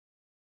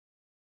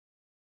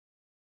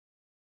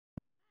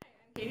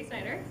Katy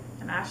Snyder.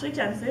 I'm Ashlie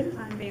Jensen.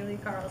 I'm Bailey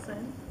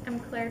Carlson. I'm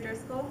Claire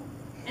Driscoll.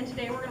 And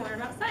today we're going to learn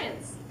about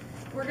science.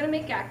 We're going to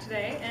make GAC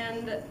today,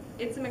 and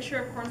it's a mixture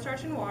of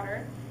cornstarch and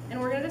water, and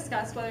we're going to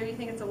discuss whether you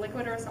think it's a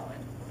liquid or a solid.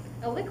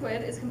 A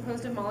liquid is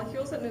composed of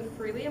molecules that move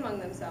freely among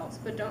themselves,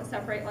 but don't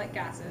separate like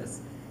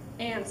gases.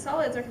 And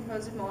solids are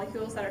composed of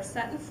molecules that are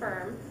set and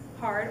firm,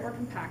 hard, or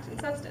compact in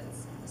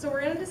substance. So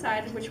we're going to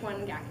decide which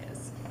one GAC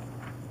is.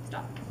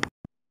 Stop.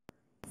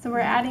 So we're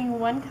adding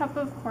 1 cup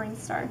of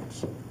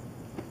cornstarch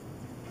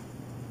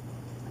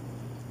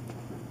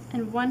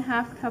and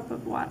 1/2 cup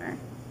of water.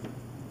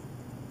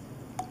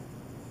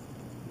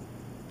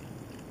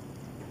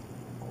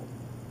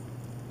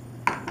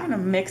 We're going to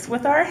mix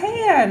with our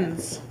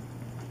hands.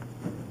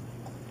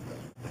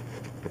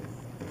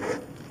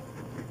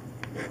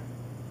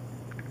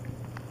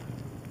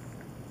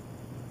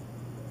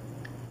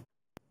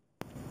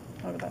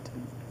 Look at that too.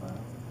 Wow.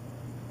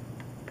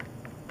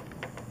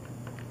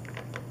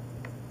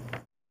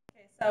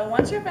 Okay, so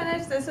once you're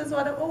finished, this is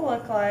what it will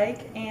look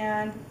like.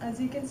 And as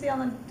you can see on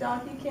the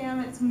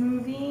DocuCam, it's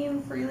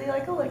moving freely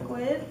like a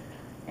liquid.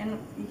 And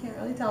you can't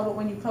really tell, but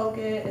when you poke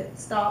it, it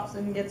stops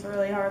and gets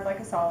really hard like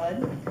a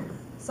solid.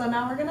 So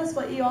now we're going to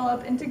split you all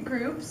up into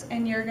groups,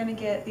 and you're going to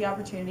get the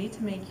opportunity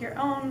to make your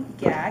own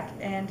GAC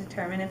and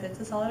determine if it's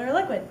a solid or a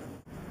liquid.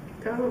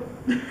 Go.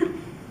 Is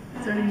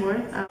there any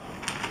more?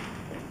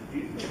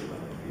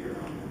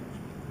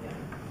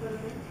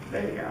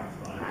 There you go.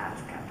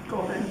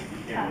 Golden.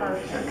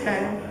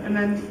 Okay, and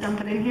then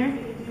dump it in here.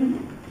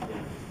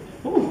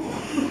 Ooh.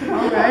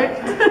 All right.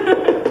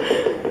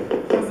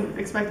 Wasn't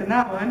expecting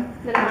that one.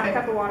 Then 1/2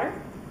 cup of water.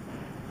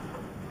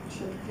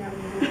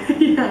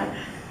 Yeah.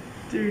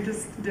 Do you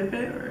just dip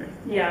it or?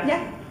 Yeah.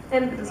 Yeah.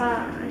 And It doesn't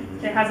matter,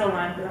 right? It has a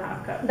line for the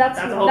 1/2 cup. that's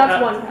a whole 1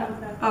 cup.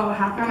 cup. Oh,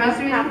 half a cup?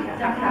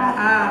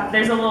 Half.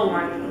 There's a little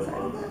line inside.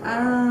 I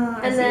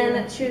And see.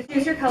 then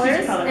choose your colors Choose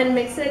your color. and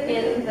mix it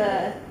in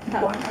the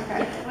cup.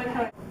 Okay. What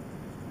color?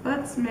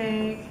 Let's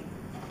make.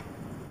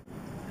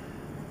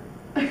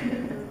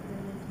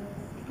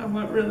 I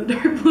want really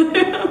dark blue.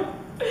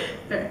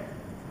 There.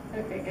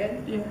 Okay,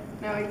 good. Yeah.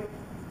 Now we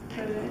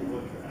put it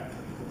in.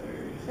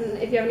 And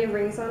if you have any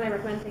rings on, I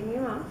recommend taking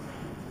them off.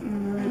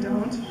 No, I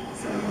don't.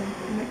 So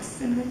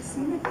mix and mix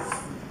and mix.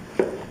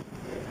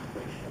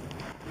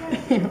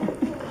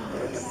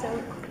 So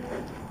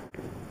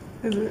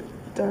Is it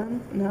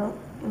done? No.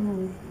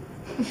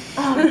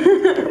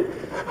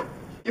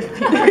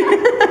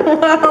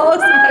 What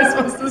else am I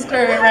supposed to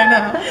stir it right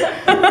now?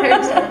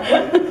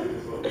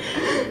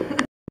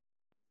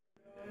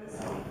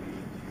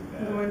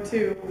 I'm going to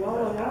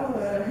Walla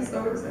Walla. So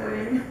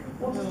exciting.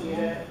 Oh.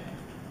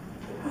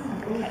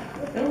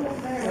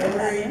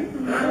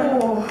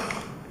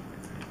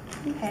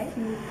 Okay.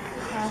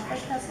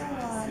 1/2 cup of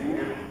water.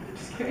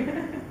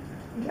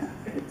 Yeah.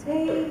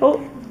 Oh,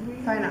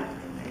 Pineapple.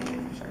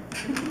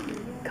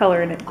 color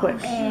in it quick.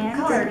 And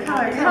Color.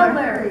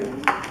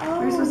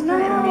 We're supposed to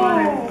put it in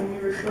water when we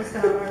were supposed to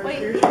have our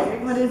beer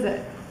shakes. What is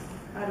it?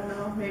 I don't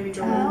know. Maybe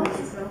go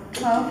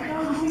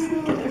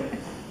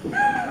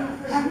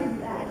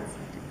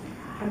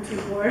I'm too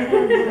bored. I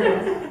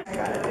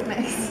got it.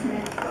 Nice.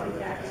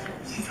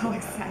 She's all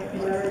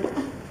excited.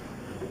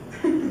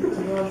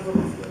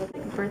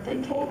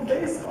 birthday cake.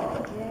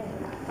 Baseball.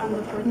 On the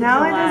 4th of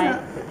Now it July.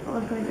 doesn't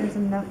look like there's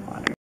enough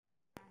water.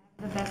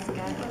 The best guy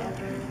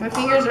ever. My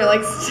fingers are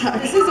like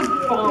stuck. This is a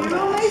bomb.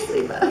 Real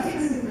nicely though.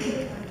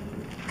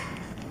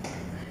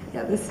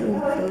 Yeah, this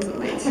one feels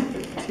way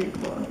too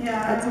cool.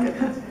 Yeah, that's good.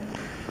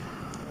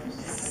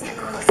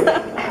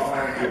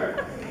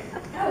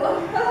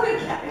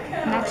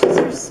 Matches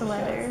her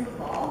sweater.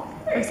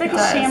 Looks like a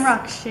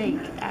shamrock shake,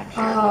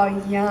 actually.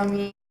 Oh,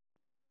 yummy.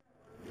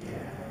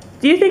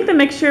 Do you think the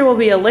mixture will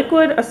be a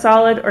liquid, a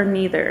solid, or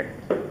neither?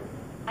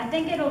 I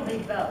think it'll be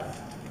both,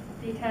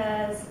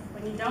 because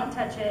when you don't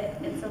touch it,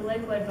 it's a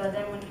liquid, but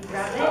then when you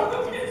grab it,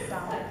 it's a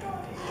solid.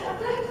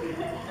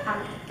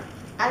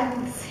 I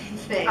think the same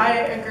thing. I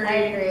agree. I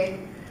agree.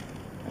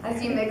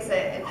 As you mix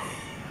it,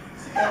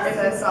 it's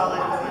a solid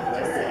one.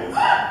 Just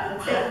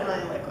it's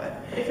definitely liquid.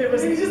 If it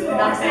was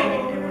nothing,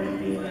 it wouldn't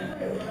be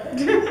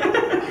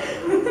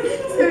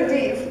So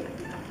deep.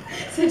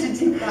 Such a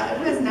deep thought. If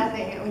it was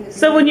nothing, it would just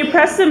So when you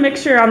press the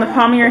mixture on the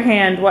palm of your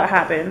hand, what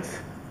happens?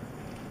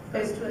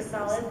 Goes to a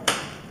solid.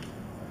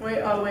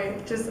 Wait,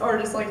 just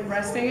like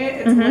resting it,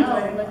 it's Mhm. Oh,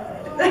 liquid.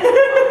 liquid.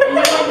 And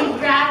then when you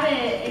grab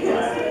it, it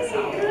goes to a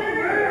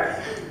solid.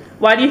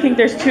 Why do you think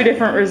there's 2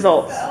 different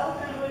results?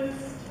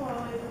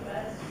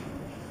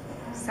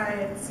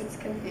 science. It's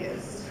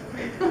confused.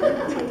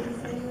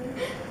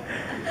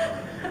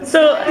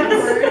 So,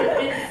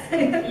 It's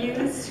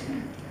confused.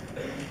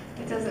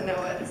 It doesn't know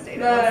what state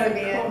it wants to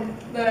be in.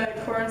 The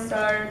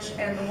cornstarch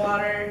and the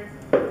water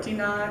do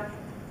not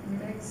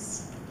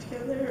mix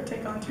together or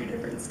take on 2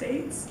 different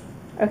states.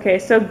 okay,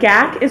 so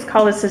GAC is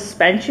called a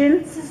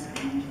suspension.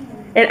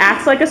 It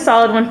acts like a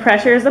solid when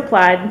pressure is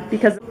applied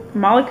because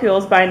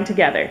molecules bind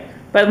together.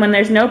 But when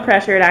there's no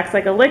pressure, it acts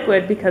like a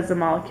liquid because the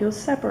molecules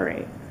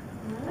separate.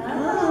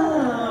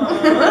 Oh.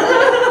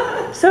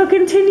 So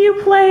continue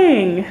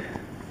playing.